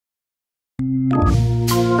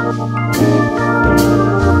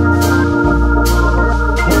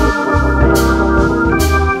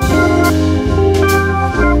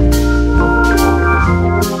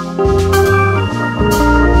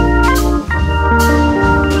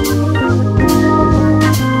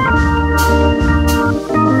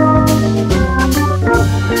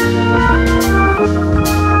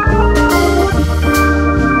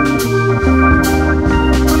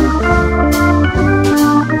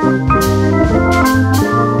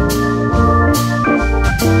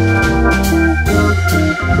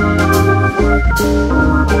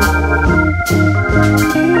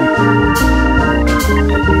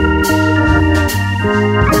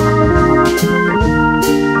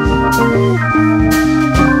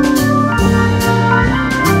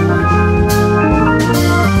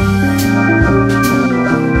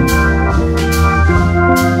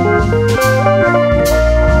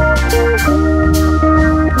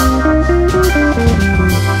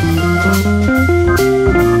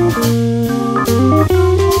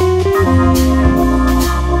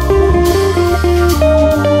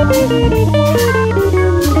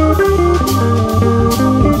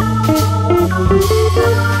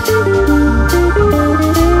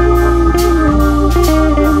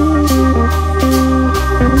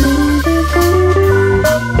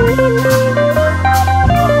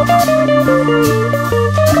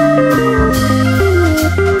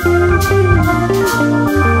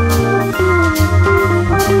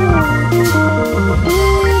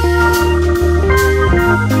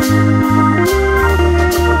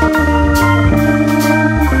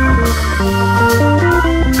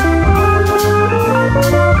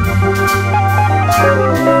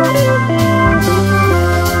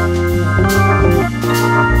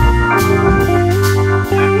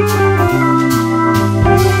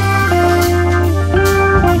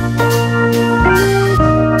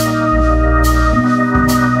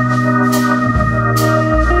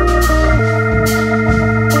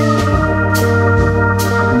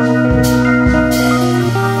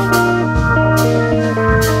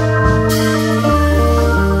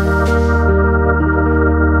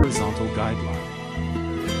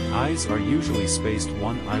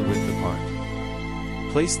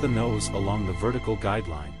Place the nose along the vertical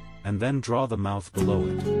guideline, and then draw the mouth below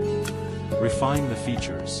it. Refine the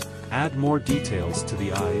features. Add more details to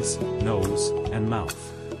the eyes, nose, and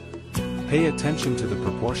mouth. Pay attention to the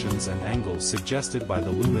proportions and angles suggested by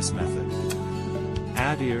the Loomis method.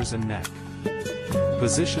 Add ears and neck.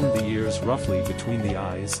 Position the ears roughly between the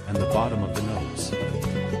eyes and the bottom of the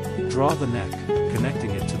nose. Draw the neck,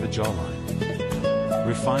 connecting it to the jawline.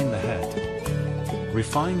 Refine the head.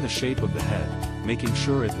 Refine the shape of the head, making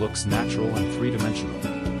sure it looks natural and three-dimensional.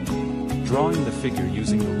 Drawing the figure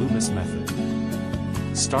using the Loomis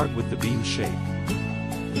method. Start with the bean shape.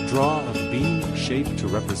 Draw a bean shape to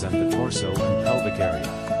represent the torso and pelvic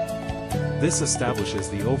area. This establishes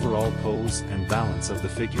the overall pose and balance of the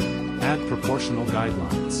figure. Add proportional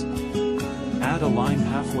guidelines. Add a line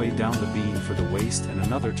halfway down the bean for the waist and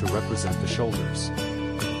another to represent the shoulders.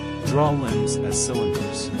 Draw limbs as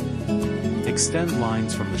cylinders. Extend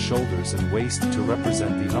lines from the shoulders and waist to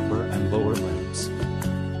represent the upper and lower limbs.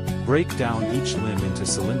 Break down each limb into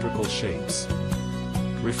cylindrical shapes.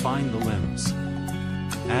 Refine the limbs.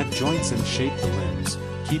 Add joints and shape the limbs,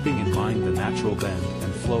 keeping in mind the natural bend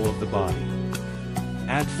and flow of the body.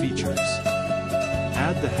 Add features.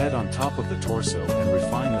 Add the head on top of the torso and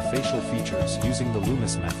refine the facial features using the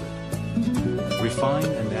Loomis method. Refine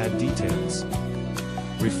and add details.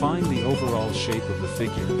 Refine the overall shape of the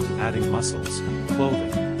figure, adding muscles,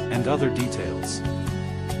 clothing, and other details.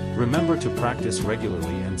 Remember to practice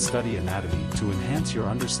regularly and study anatomy to enhance your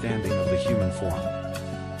understanding of the human form.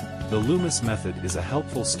 The Loomis method is a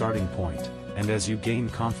helpful starting point, and as you gain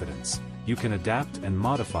confidence, you can adapt and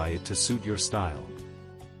modify it to suit your style.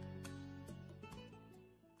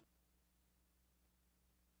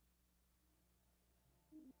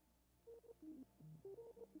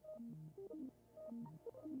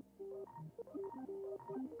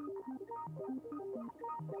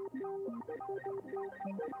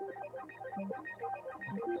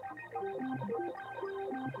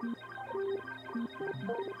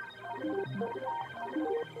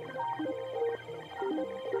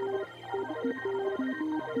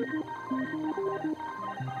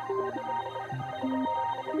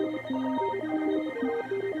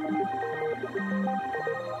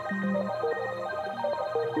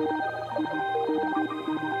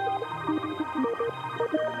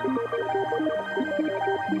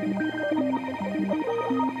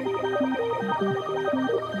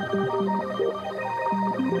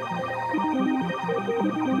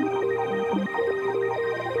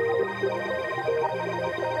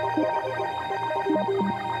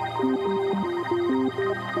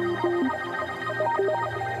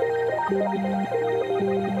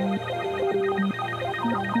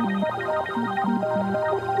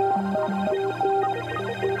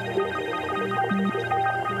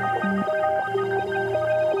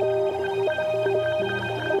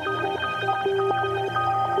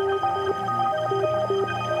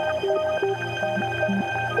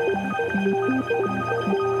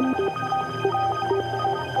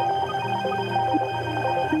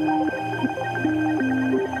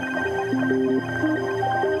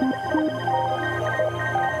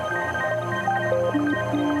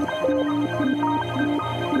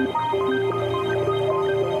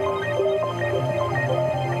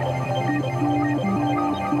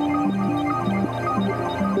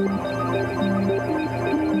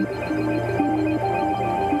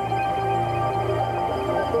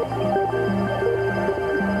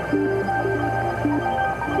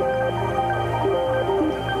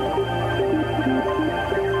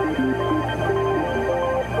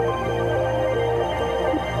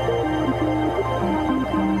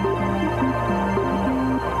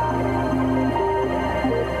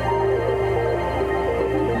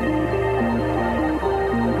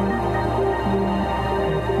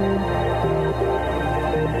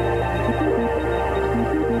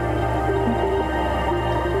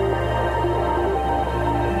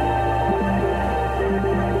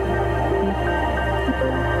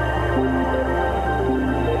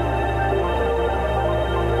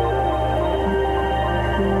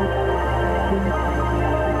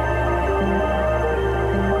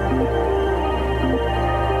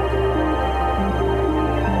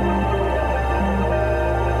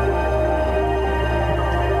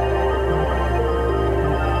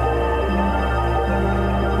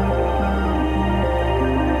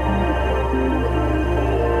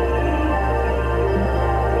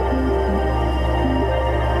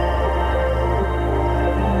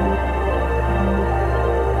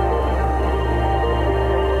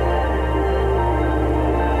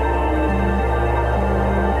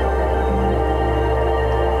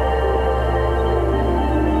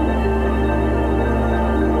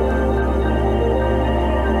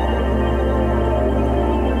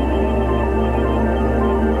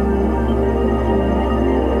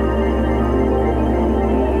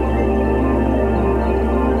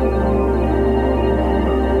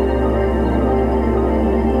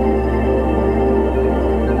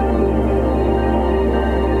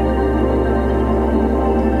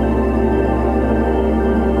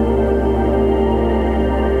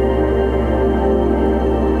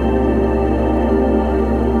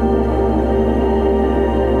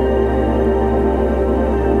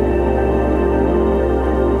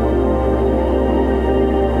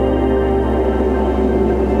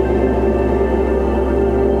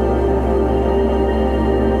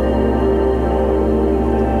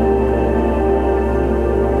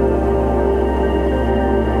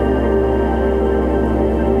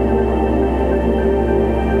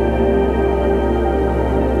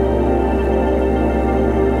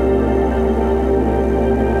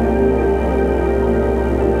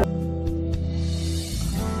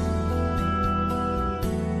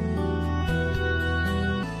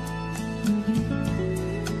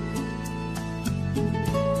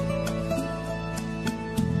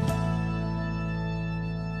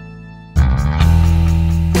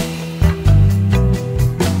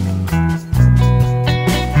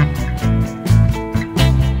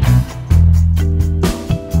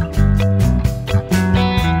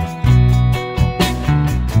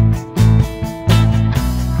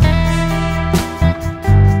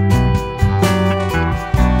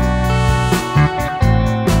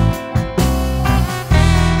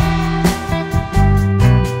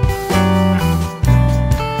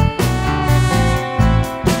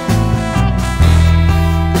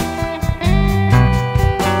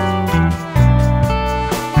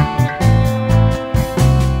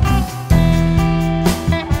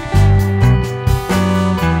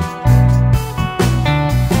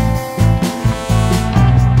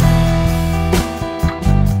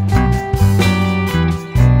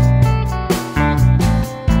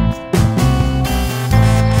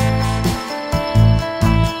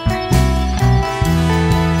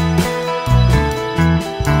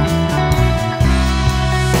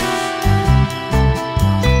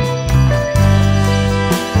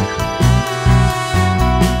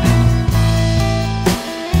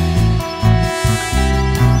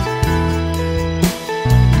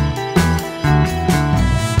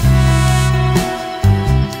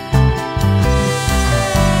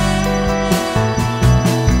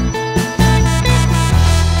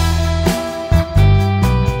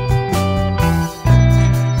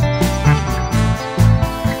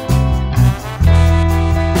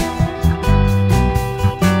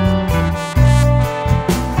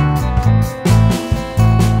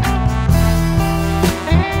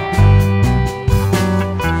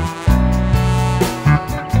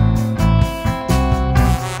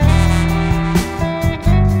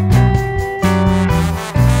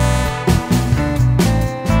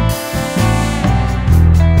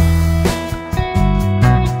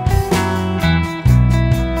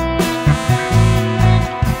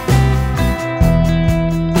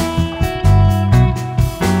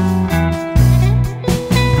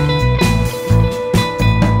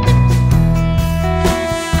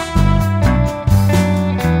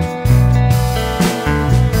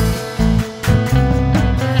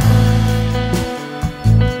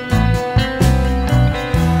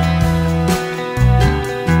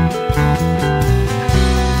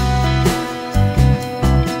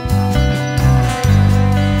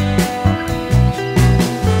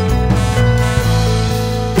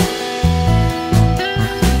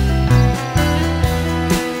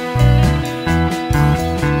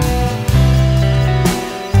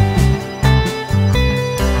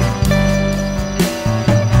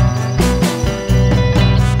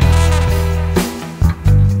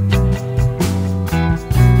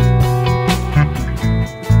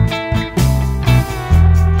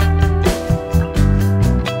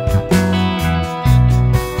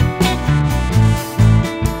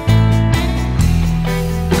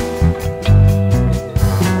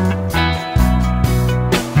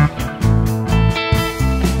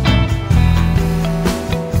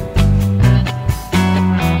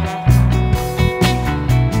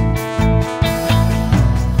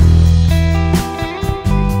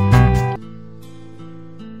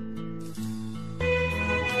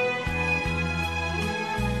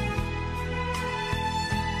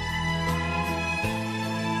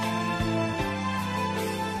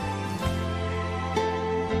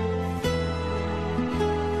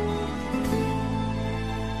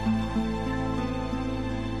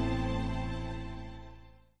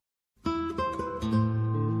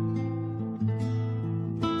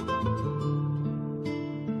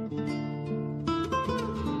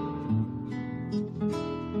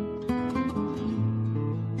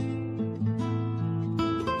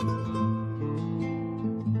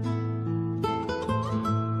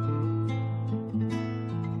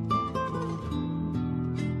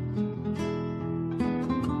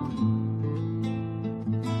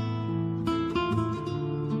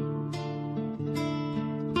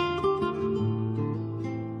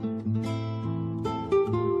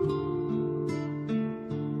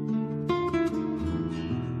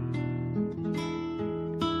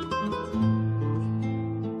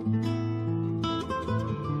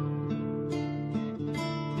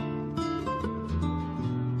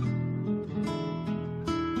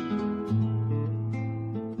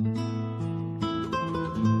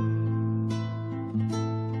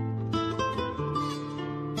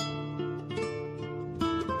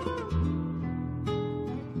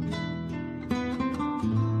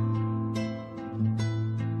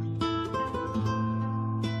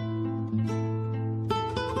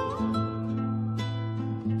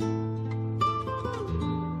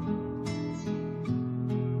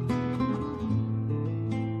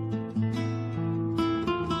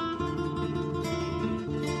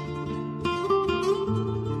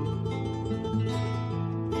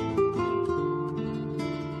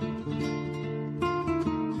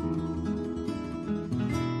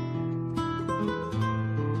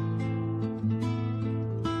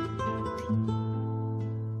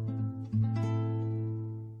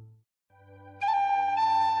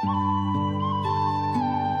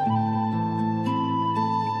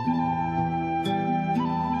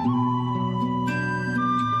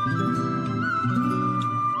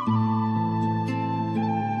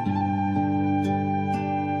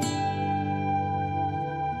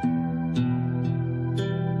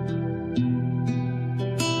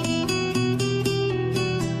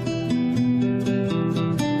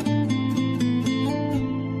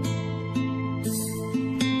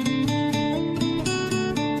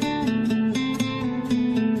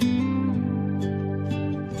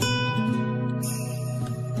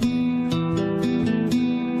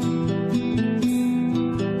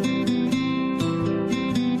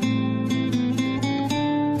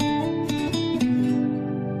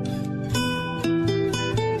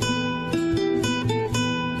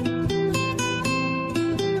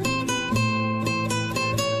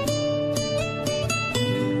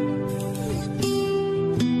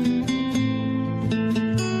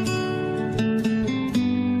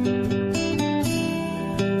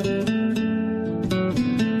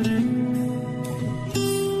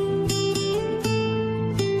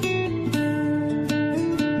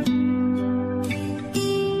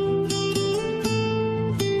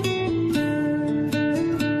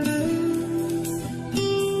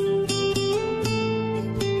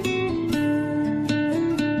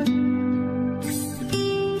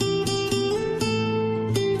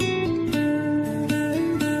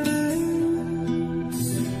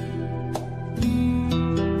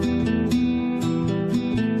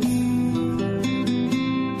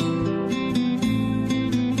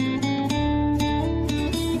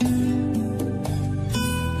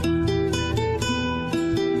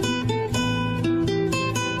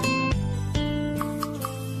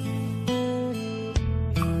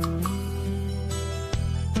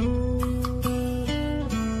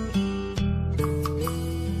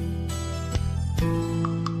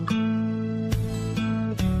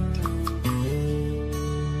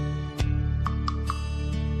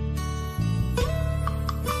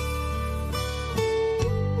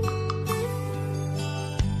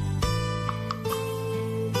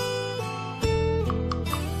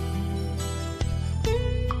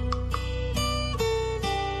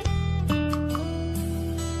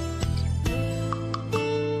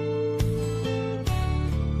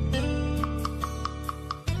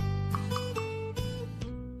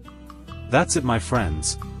 That's it, my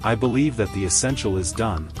friends. I believe that the essential is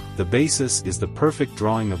done. The basis is the perfect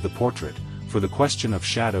drawing of the portrait. For the question of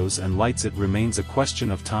shadows and lights, it remains a question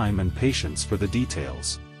of time and patience for the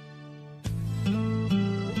details.